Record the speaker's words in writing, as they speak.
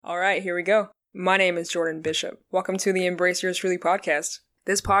All right, here we go. My name is Jordan Bishop. Welcome to the Embrace Yours Truly podcast.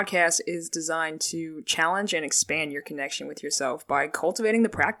 This podcast is designed to challenge and expand your connection with yourself by cultivating the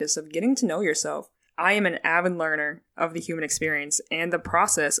practice of getting to know yourself. I am an avid learner of the human experience and the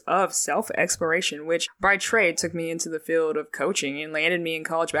process of self-exploration, which by trade took me into the field of coaching and landed me in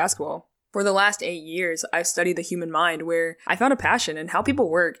college basketball. For the last 8 years, I've studied the human mind, where I found a passion in how people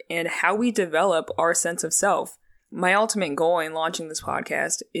work and how we develop our sense of self. My ultimate goal in launching this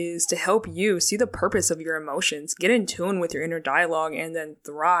podcast is to help you see the purpose of your emotions, get in tune with your inner dialogue, and then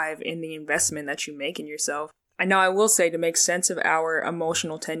thrive in the investment that you make in yourself. And now I will say, to make sense of our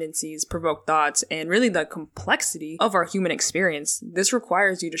emotional tendencies, provoke thoughts, and really the complexity of our human experience, this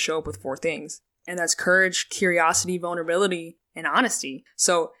requires you to show up with 4 things. And that's courage, curiosity, vulnerability, and honesty.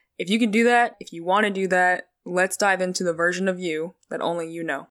 So if you can do that, if you want to do that, let's dive into the version of you that only you know.